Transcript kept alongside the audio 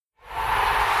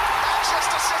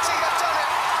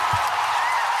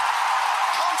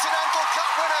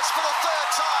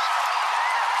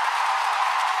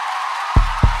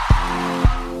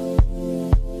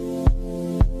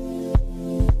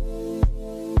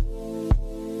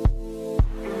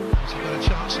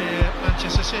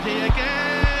opportunity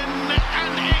again,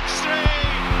 and X3,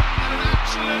 and an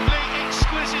absolutely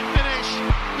exquisite finish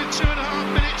with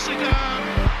 2.5 minutes to go.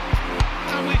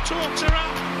 And we've talked her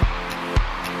up,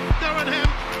 Lauren Hemp,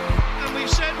 and we've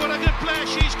said what a good player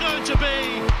she's going to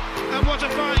be, and what a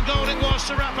fine goal it was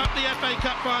to wrap up the FA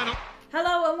Cup final.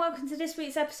 Hello and welcome to this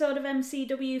week's episode of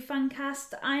MCW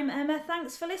Fancast. I'm Emma,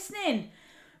 thanks for listening.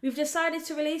 We've decided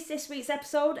to release this week's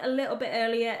episode a little bit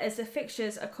earlier as the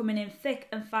fixtures are coming in thick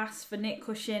and fast for Nick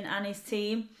Cushing and his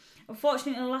team.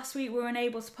 Unfortunately, last week we were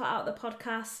unable to put out the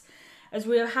podcast as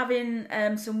we were having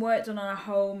some work done on our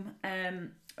home.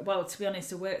 Well, to be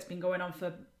honest, the work's been going on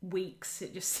for weeks.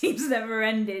 It just seems never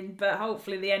ending, but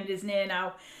hopefully the end is near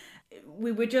now.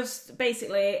 We were just,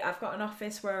 basically, I've got an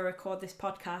office where I record this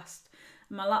podcast.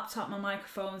 My laptop, my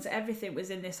microphones, everything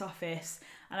was in this office.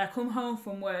 And I come home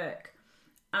from work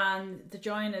and the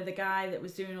joiner, the guy that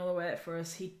was doing all the work for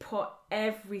us, he put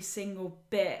every single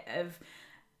bit of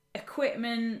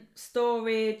equipment,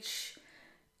 storage,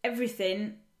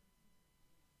 everything,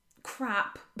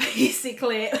 crap,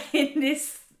 basically, in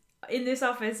this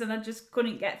office, and I just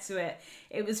couldn't get to it.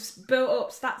 It was built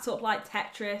up, stacked up like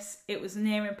Tetris. It was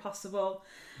near impossible.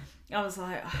 I was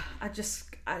like, I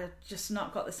just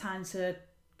not got the time to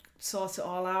sort it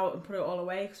all out and put it all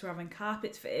away because we're having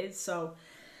carpets fitted. So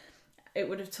it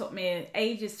would have took me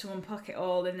ages to unpack it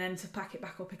all and then to pack it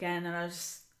back up again. And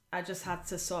I just had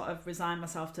to sort of resign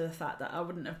myself to the fact that I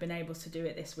wouldn't have been able to do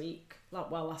it this week. Well,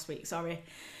 last week, sorry.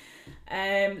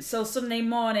 So Sunday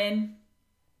morning,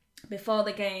 before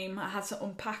the game, I had to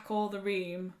unpack all the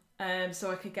room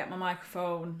so I could get my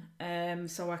microphone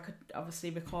so I could obviously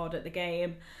record at the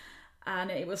game. And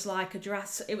it was like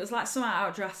something out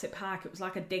of Jurassic Park. It was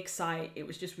like a dig site. It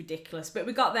was just ridiculous. But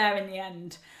we got there in the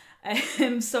end.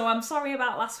 So I'm sorry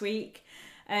about last week.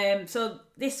 So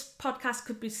this podcast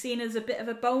could be seen as a bit of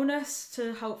a bonus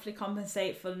to hopefully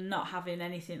compensate for not having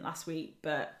anything last week.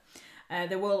 But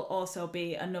there will also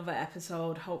be another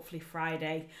episode, hopefully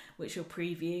Friday, which will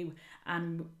preview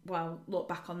and, look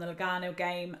back on the Lugano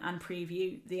game and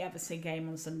preview the Everton game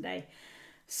on Sunday.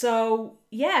 So,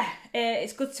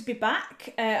 it's good to be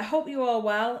back. I hope you're all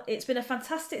well. It's been a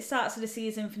fantastic start to the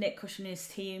season for Nick Cushing and his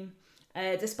team.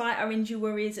 Despite our injury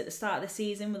worries at the start of the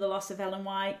season with the loss of Ellen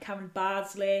White, Karen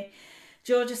Bardsley,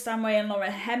 Georgia Stanway and Lauren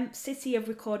Hemp, City have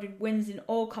recorded wins in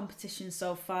all competitions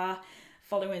so far,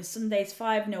 following Sunday's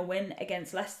 5-0 win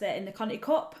against Leicester in the Conti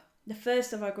Cup, the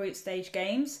first of our group stage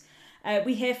games.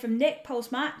 We hear from Nick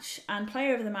post-match and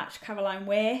player of the match Caroline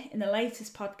Weir in the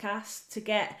latest podcast to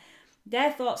get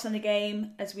their thoughts on the game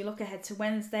as we look ahead to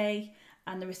Wednesday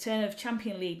and the return of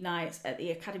Champion League nights at the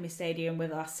Academy Stadium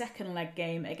with our second leg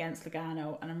game against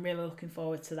Lugano, and I'm really looking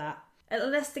forward to that. At the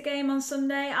Leicester game on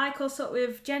Sunday, I caught up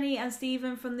with Jenny and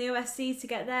Stephen from the OSC to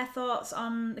get their thoughts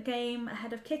on the game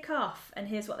ahead of kick-off, and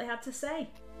here's what they had to say.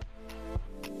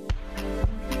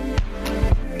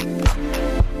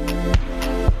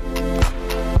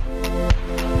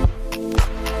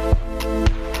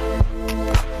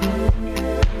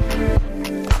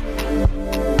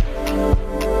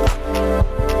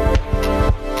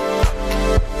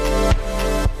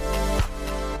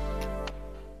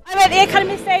 The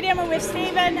Academy Stadium. I'm with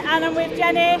Stephen and I'm with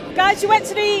Jenny. Guys, you went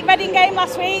to the Reading game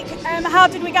last week. How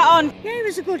did we get on? Yeah, it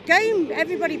was a good game.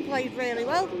 Everybody played really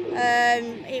well.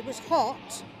 It was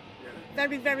hot,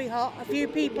 very, very hot. A few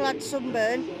people had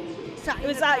sunburn.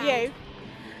 Was that you?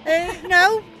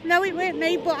 No, it weren't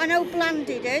me, but I know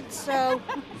Blandy did, so...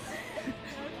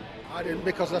 I didn't,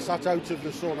 because I sat out of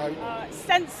the sun.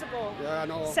 Sensible. Yeah, I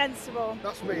know. Sensible.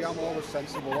 That's me, I'm always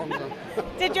sensible, aren't I?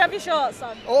 Did you have your shorts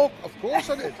on? Oh, of course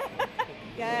I did.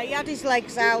 Yeah, he had his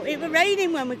legs out. It was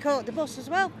raining when we caught the bus as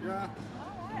well. Yeah.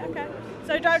 Oh, right, okay.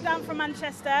 So you drove down from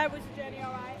Manchester. Was the journey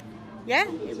all right? Yeah,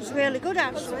 it was really good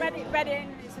actually.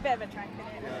 Reading, it's a bit of a trek,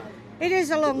 isn't it? It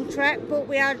is a long trek, but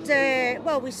we had,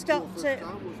 we stopped at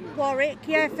Warwick.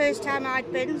 Yeah, first time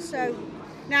I'd been, so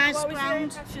nice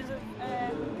ground. What was your impressions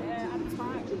of Adams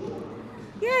Park?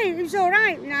 Yeah, it was all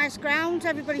right. Nice ground.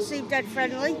 Everybody seemed dead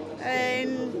friendly.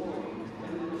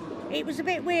 It was a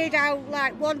bit weird how,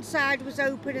 like, one side was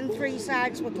open and three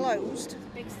sides were closed.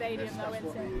 Big stadium, though,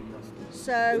 isn't it?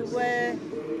 So,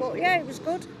 but yeah, it was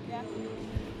good. Yeah.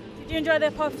 Did you enjoy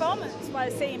the performance by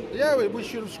the team? Yeah, we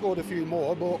should have scored a few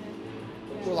more, but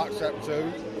we'll accept two.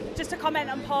 Just a comment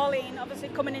on Pauline, obviously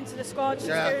coming into the squad, she's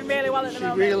doing really well at the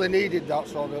moment. She really needed that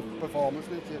sort of performance,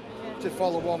 didn't she? Yeah. To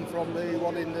follow on from the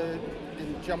one in the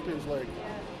Champions League.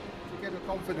 To get her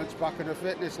confidence back and her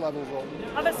fitness levels up.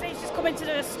 Obviously she's come into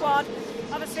the squad,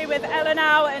 obviously with Ella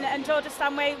now and Georgia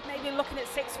Stanway maybe looking at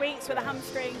 6 weeks with a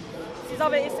hamstring. She's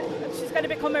going to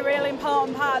become a really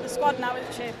important part of the squad now,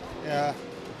 isn't she? Yeah.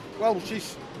 Well,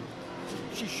 she's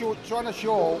trying to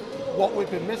show what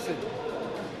we've been missing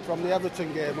from the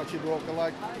Everton game when she broke her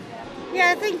leg.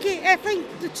 Yeah, I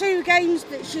think the 2 games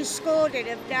that she's scored in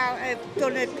have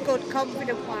done her good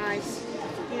confidence-wise.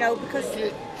 You know, because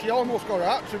she almost got her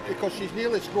hat-trick because she's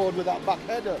nearly scored with that back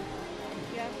header.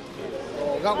 Yeah.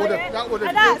 Oh, that would have.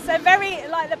 And that's a very,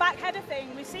 like the back header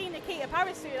thing. We've seen Nikita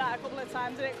Paris do that a couple of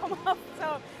times and it come off.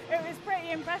 So it was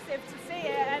pretty impressive to see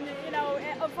it. And you know,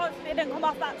 unfortunately, it didn't come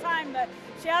off that time. But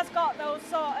she has got those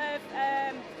sort of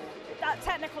that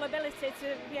technical ability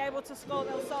to be able to score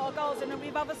those sort of goals. And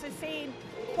we've obviously seen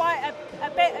quite a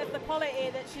bit of the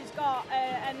quality that she's got,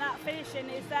 and that finishing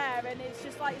is there. And it's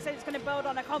just like you said, it's going to build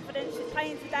on her confidence. She's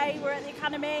playing today. We're at the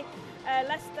academy,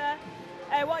 Leicester.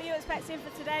 What are you expecting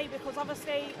for today? Because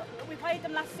obviously we played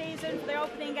them last season for the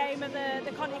opening game of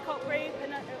the Conti Cup group,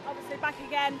 and obviously back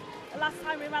again. The last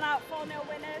time we ran out 4-0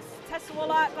 winners. Tessa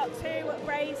Woolard got 2 at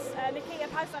brace. Nikita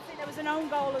Paus, I think there was an own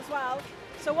goal as well.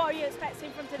 So what are you expecting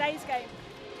from today's game?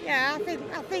 Yeah,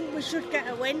 I think we should get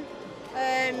a win.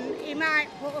 He might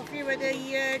put a few of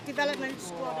the development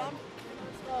squad on.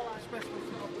 Especially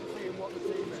seeing what the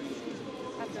team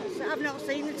is. I've not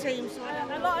seen the team, so I don't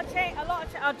know. A lot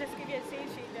of I'll just give you a scene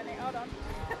sheet, Jenny. Hold on.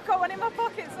 Got one in my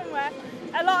pocket somewhere.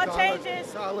 A lot of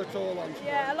changes. Tyler Torland.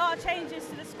 Yeah, a lot of changes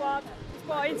to the squad.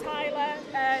 Brought in Tyler.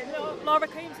 Laura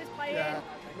Coombs is playing.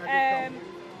 Yeah,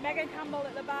 Megan Campbell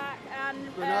at the back,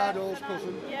 and Bernardo's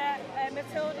cousin. Yeah,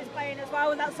 Matilda is playing as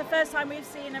well, and that's the first time we've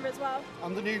seen her as well.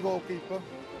 And the new goalkeeper.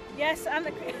 Yes, and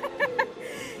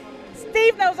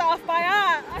Steve knows it off by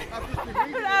heart. I've just been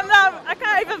reading I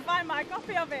can't even find my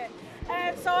copy of it.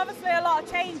 So obviously a lot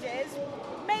of changes.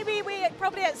 Maybe we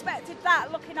probably expected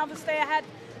that, looking obviously ahead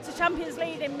to Champions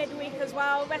League in midweek as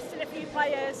well, resting a few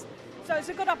players. So it's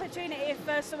a good opportunity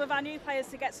for some of our new players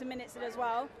to get some minutes in as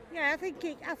well. Yeah, I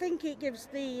think it gives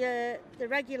the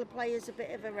regular players a bit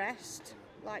of a rest,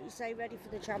 like you say, ready for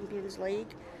the Champions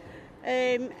League.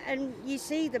 And you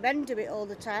see the men do it all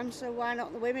the time, so why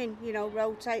not the women? You know,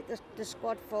 rotate the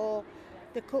squad for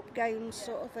the cup games,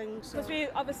 sort of thing. Because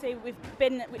we've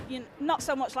been not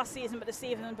so much last season, but the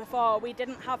season before, we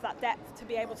didn't have that depth to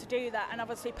be able to do that. And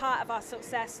obviously, part of our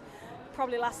success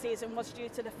probably last season was due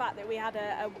to the fact that we had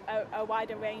a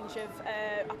wider range of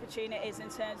opportunities in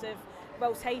terms of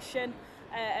rotation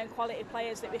and quality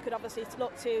players that we could obviously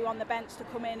look to on the bench to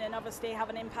come in and obviously have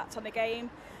an impact on the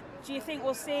game. Do you think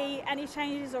we'll see any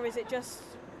changes, or is it just,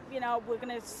 we're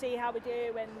going to see how we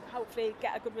do and hopefully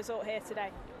get a good result here today?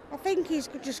 I think he's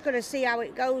just going to see how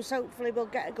it goes. Hopefully we'll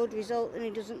get a good result and he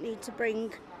doesn't need to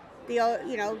bring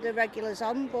the regulars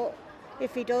on, but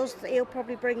if he does, he'll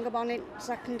probably bring them on in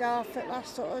second half at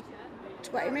last sort of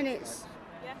 20 minutes.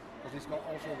 Yeah. Because he's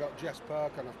also got Jess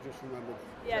Park, and I've just remembered.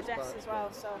 Yeah, Jess as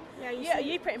well. So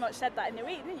you pretty much said that in the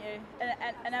week, didn't you?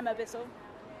 And Emma Bissell.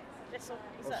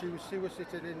 Well, she was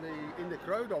sitting in the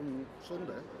crowd on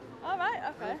Sunday. Oh right,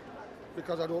 okay.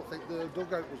 Because I don't think the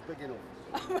dugout was big enough.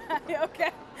 Oh, right,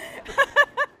 okay. She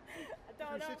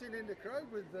was sitting in the crowd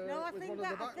with one of the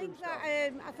backroom staff.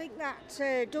 I think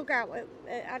that dugout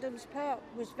at Adams Park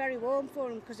was very warm for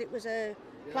them because it was a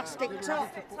plastic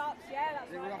top. Plastic tops, yeah,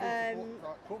 that's they were right. having to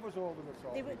put covers over the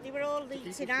top. They were all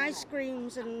eating ice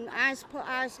creams and ice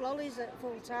lollies at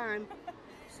full time.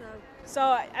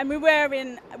 So and we were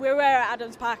at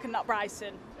Adams Park and not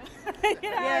Brighton.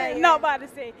 Not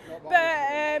Bardsley.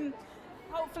 But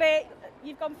hopefully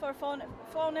you've gone for a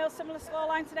 4-0 similar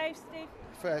scoreline today, Steve.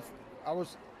 Fair.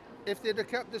 If they'd have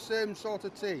kept the same sort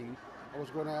of team, I was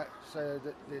going to say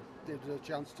that they'd a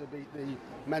chance to beat the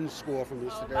men's score from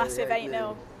yesterday. Massive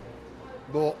 8-0.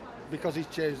 But because he's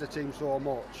changed the team so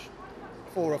much,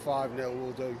 4 or 5-0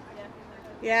 will do.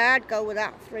 Yeah, I'd go with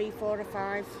that 3, 4 or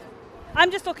 5. I'm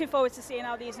just looking forward to seeing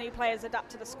how these new players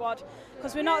adapt to the squad,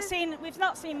 because we've not seen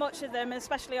much of them,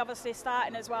 especially obviously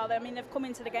starting as well. I mean, they've come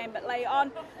into the game but late on,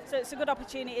 so it's a good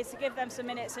opportunity to give them some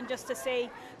minutes and just to see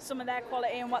some of their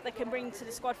quality and what they can bring to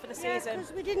the squad for the season.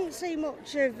 Because we didn't see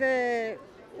much of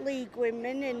league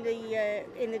women in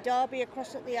the derby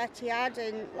across at the Etihad,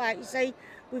 and like you say,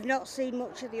 we've not seen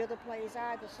much of the other players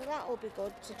either. So that'll be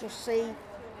good to just see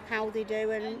how they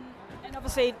do. And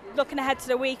obviously, looking ahead to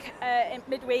the week, in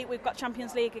midweek, we've got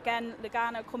Champions League again.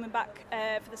 Lugano coming back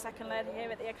for the second leg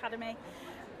here at the academy.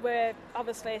 We're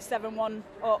obviously 7-1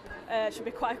 up. Should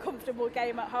be quite a comfortable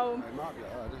game at home. It might be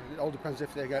hard. It all depends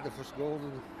if they get the first goal.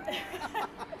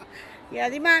 Yeah,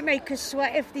 they might make us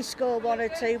sweat if they score 1 or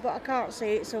 2, but I can't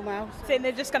see it somehow. Think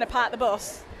they're just going to park the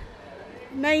bus?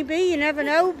 Maybe, you never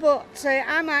know, but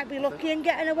I might be lucky and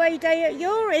get an away day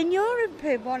in Europe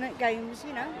in one at games,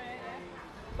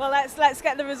 Well, let's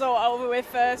get the result over with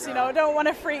first. You know, don't want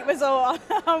a freak result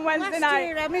on Wednesday night. Last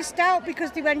year I missed out because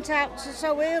they went out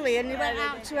so early and they went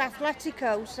out to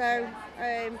Atletico. So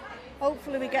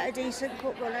hopefully we get a decent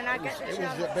cup run and I get the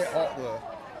chance. It was a bit hot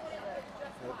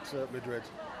there at Madrid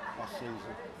last season.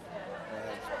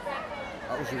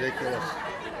 That was ridiculous.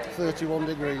 31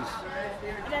 degrees.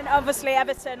 And then obviously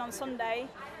Everton on Sunday.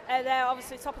 They're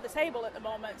obviously top of the table at the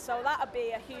moment, so that would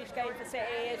be a huge game for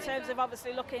City in terms of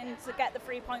obviously looking to get the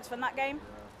 3 points from that game.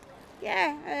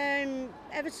 Yeah,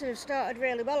 Everton have started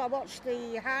really well. I watched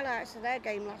the highlights of their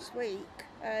game last week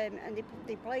and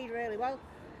they played really well.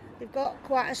 They've got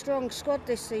quite a strong squad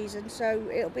this season, so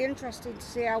it'll be interesting to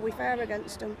see how we fare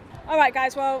against them. All right,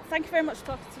 guys, well, thank you very much for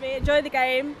talking to me. Enjoy the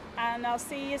game, and I'll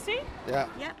see you soon. Yeah.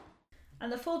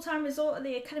 And the full-time result at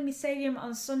the Academy Stadium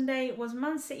on Sunday was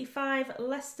Man City 5,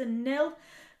 Leicester 0.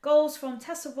 Goals from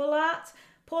Tessa Woolart,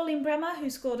 Pauline Bremer, who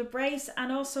scored a brace,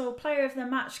 and also player of the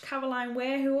match Caroline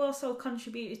Weir, who also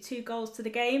contributed 2 goals to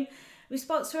the game. We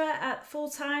spoke to her at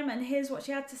full-time, and here's what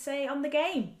she had to say on the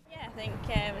game. Yeah, I think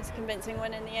it was a convincing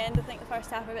win in the end. I think the first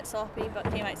half were a bit sloppy, but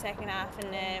came out second half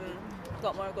and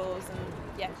got more goals and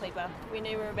played well. We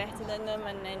knew we were better than them,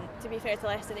 and to be fair to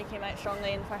Leicester, they came out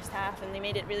strongly in the first half and they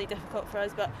made it really difficult for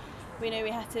us, but we knew we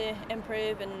had to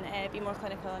improve and be more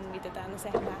clinical, and we did that in the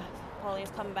second half. Pauline's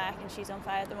come back and she's on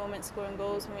fire at the moment, scoring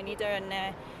goals when we need her, and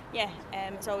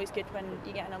it's always good when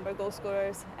you get a number of goal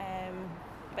scorers.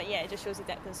 But yeah, it just shows the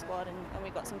depth of the squad, and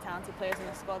we've got some talented players in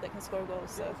the squad that can score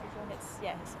goals, so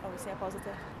it's obviously a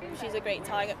positive. She's a great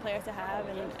target player to have,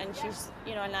 and she's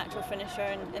a natural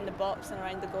finisher in the box and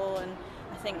around the goal, and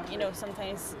I think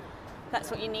sometimes that's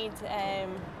what you need,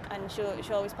 and she'll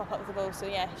always pop up with a goal, so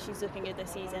yeah, she's looking good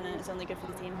this season and it's only good for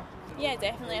the team. Yeah,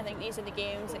 definitely. I think these are the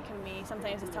games that can be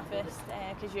sometimes the toughest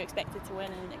because you're expected to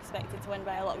win and expected to win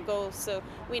by a lot of goals, so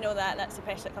we know that's the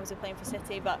pressure that comes with playing for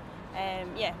City, but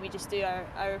we just do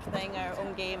our thing, our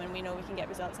own game, and we know we can get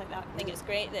results like that. I think it's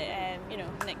great that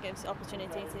Nick gives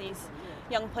opportunity to these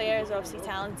young players. They're obviously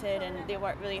talented and they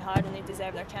work really hard and they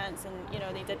deserve their chance,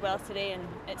 and they did well today, and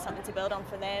it's something to build on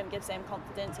for them, gives them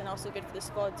confidence, and also good for the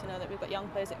squad to know that we've got young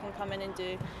players that can come in and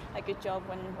do a good job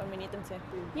when we need them to.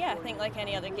 Yeah, I think like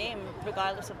any other game,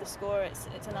 regardless of the score, it's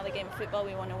another game of football.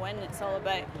 We want to win. It's all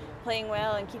about playing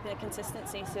well and keeping a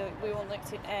consistency, so we won't look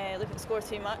at the score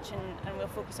too much, and we'll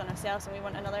focus on ourselves, and we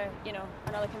want another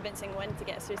convincing win to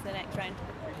get us through to the next round.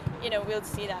 We'll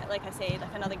see that, like I say,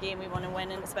 like another game we want to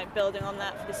win, and it's about building on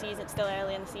that for the season. It's still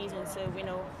early in the season, so we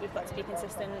know we've got to be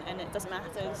consistent, and it doesn't matter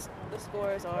the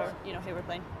scores or who we're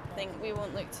playing. I think we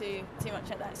won't look too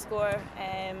much at that score.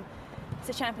 It's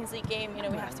a Champions League game, we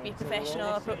have to be professional,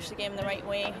 approach the game the right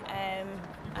way,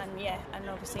 and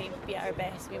obviously be at our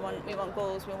best. We want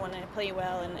goals, we want to play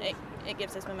well, and it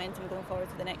gives us momentum going forward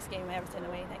to the next game, Everton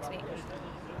away next week.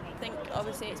 I think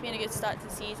obviously it's been a good start to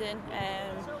the season.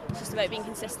 It's just about being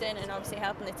consistent and obviously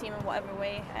helping the team in whatever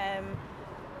way.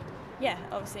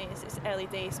 Obviously it's early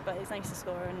days, but it's nice to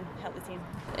score and help the team.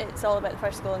 It's all about the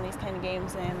first goal in these kind of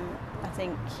games. I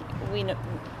think we knew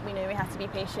we had to be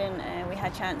patient. We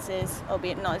had chances,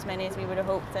 albeit not as many as we would have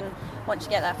hoped. And once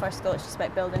you get that first goal, it's just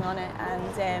about building on it. And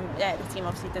the team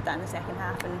obviously did that in the second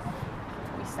half, and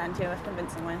we stand here with a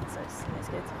convincing win, so it's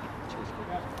good.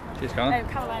 Cheers, Colin.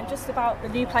 Caroline, just about the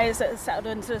new players that have settled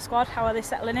into the squad, how are they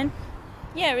settling in?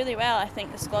 Yeah, really well. I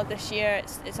think the squad this year,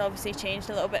 it's obviously changed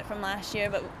a little bit from last year,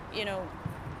 but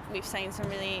we've signed some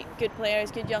really good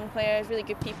players, good young players, really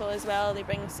good people as well. They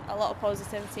bring a lot of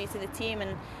positivity to the team,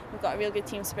 and we've got a real good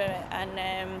team spirit, and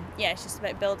it's just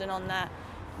about building on that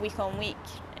week on week,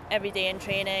 every day in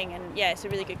training, and it's a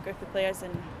really good group of players,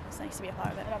 and it's nice to be a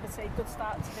part of it. And obviously a good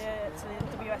start to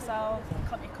the WSL,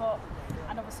 Conti Cup,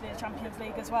 and obviously the Champions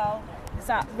League as well. Is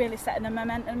that really setting a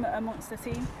momentum amongst the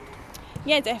team?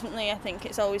 Yeah, definitely. I think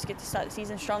it's always good to start the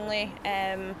season strongly.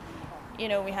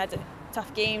 We had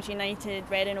tough games, United,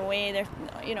 Reading away.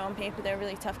 They're, on paper they're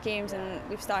really tough games, and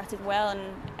we've started well. And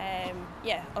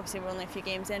obviously we're only a few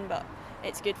games in, but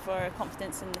it's good for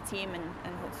confidence in the team,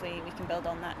 and hopefully we can build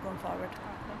on that going forward.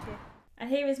 Thank you. And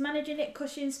here is manager Nick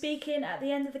Cushing speaking at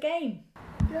the end of the game.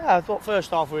 Yeah, I thought first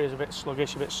half we was a bit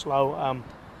sluggish, a bit slow,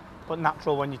 but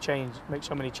natural when you make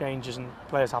so many changes, and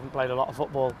players haven't played a lot of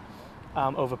football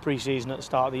over pre-season at the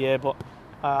start of the year. But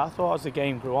I thought as the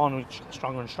game grew on, we got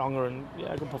stronger and stronger, and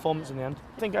good performance in the end.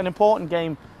 I think an important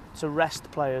game to rest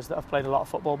players that have played a lot of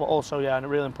football, but also a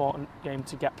really important game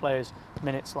to get players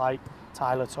minutes like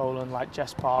Tyler Tolan, like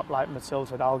Jess Park, like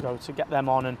Matilda Hidalgo, to get them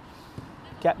on and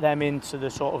get them into the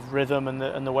sort of rhythm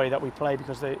and the way that we play,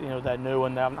 because they're new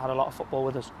and they haven't had a lot of football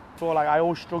with us. So I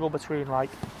always struggle between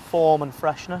form and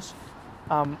freshness.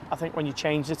 I think when you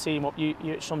change the team up,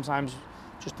 you sometimes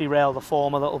just derail the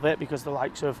form a little bit, because the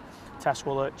likes of Tess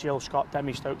Willett, Jill Scott,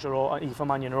 Demi Stokes Aoife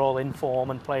Mannion are all in form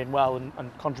and playing well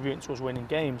and contributing to us winning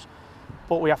games.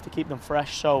 But we have to keep them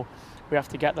fresh, so we have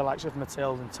to get the likes of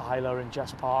Matilde and Tyler and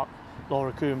Jess Park,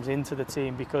 Laura Coombs into the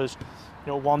team, because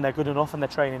one, they're good enough and they're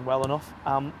training well enough,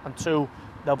 and two,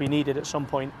 they'll be needed at some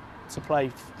point to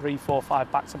play 3, 4,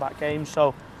 5 back-to-back games.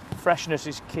 So freshness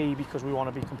is key, because we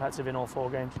want to be competitive in all 4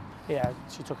 games. Yeah,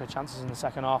 she took her chances in the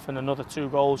second half, and another 2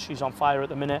 goals. She's on fire at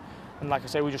the minute, and like I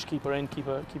say, we just keep her in, keep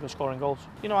her scoring goals.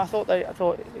 I thought it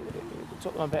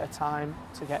took them a bit of time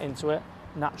to get into it,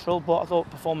 natural, but I thought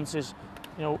performances,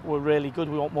 were really good.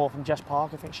 We want more from Jess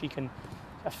Park. I think she can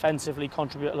offensively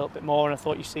contribute a little bit more, and I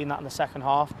thought you've seen that in the second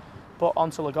half. But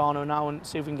on to Lugano now and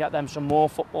see if we can get them some more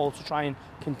football to try and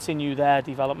continue their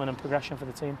development and progression for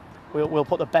the team. We'll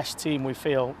put the best team we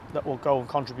feel that will go and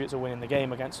contribute to winning the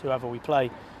game against whoever we play.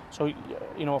 So,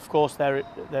 of course,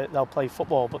 they'll play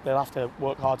football, but they'll have to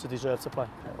work hard to deserve to play.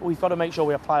 We've got to make sure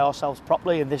we apply ourselves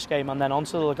properly in this game and then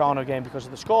onto the Lugano game because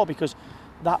of the score, because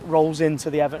that rolls into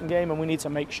the Everton game, and we need to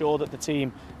make sure that the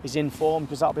team is in form,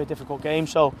 because that'll be a difficult game.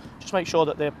 So just make sure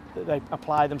that they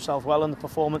apply themselves well and the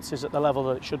performance is at the level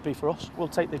that it should be for us. We'll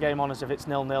take the game on as if it's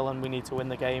 0-0 and we need to win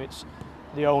the game. It's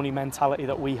the only mentality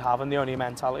that we have, and the only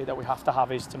mentality that we have to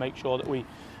have is to make sure that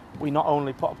we not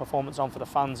only put a performance on for the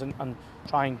fans and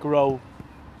try and grow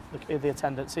the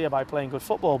attendance here by playing good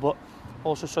football, but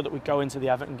also so that we go into the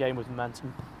Everton game with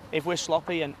momentum. If we're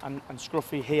sloppy and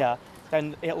scruffy here,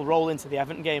 then it'll roll into the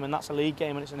Everton game, and that's a league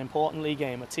game, and it's an important league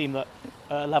game. A team that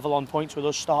level on points with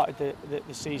us started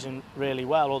the season really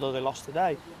well, although they lost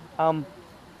today.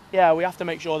 We have to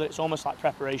make sure that it's almost like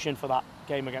preparation for that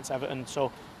game against Everton,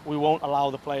 so we won't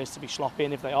allow the players to be sloppy,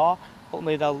 and if they are,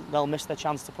 ultimately they'll miss their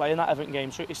chance to play in that Everton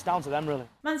game, so it's down to them really.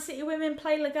 Man City women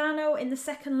play Lugano in the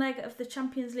second leg of the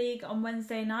Champions League on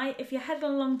Wednesday night. If you're heading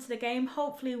along to the game,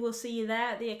 hopefully we'll see you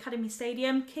there at the Academy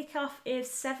Stadium. Kick-off is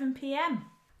 7 p.m.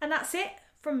 And that's it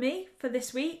from me for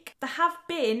this week. There have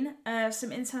been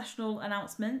some international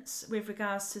announcements with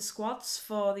regards to squads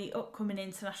for the upcoming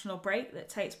international break that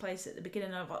takes place at the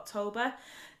beginning of October.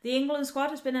 The England squad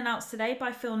has been announced today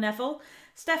by Phil Neville.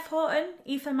 Steph Houghton,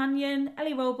 Aoife Mannion,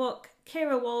 Ellie Roebuck,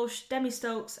 Kira Walsh, Demi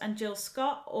Stokes and Jill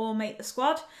Scott all make the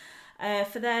squad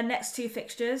for their next 2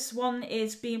 fixtures. One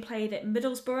is being played at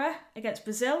Middlesbrough against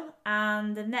Brazil,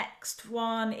 and the next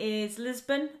one is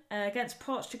Lisbon against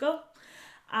Portugal.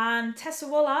 And Tessa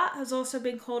Wollart has also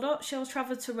been called up. She'll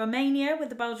travel to Romania with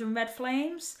the Belgian Red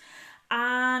Flames.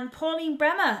 And Pauline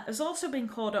Bremer has also been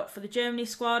called up for the Germany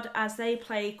squad as they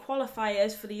play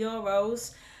qualifiers for the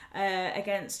Euros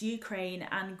against Ukraine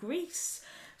and Greece.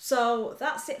 So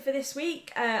that's it for this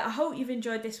week. I hope you've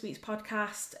enjoyed this week's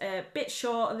podcast. A bit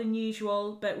shorter than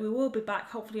usual, but we will be back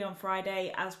hopefully on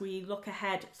Friday as we look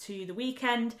ahead to the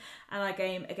weekend and our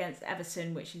game against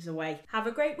Everton, which is away. Have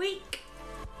a great week.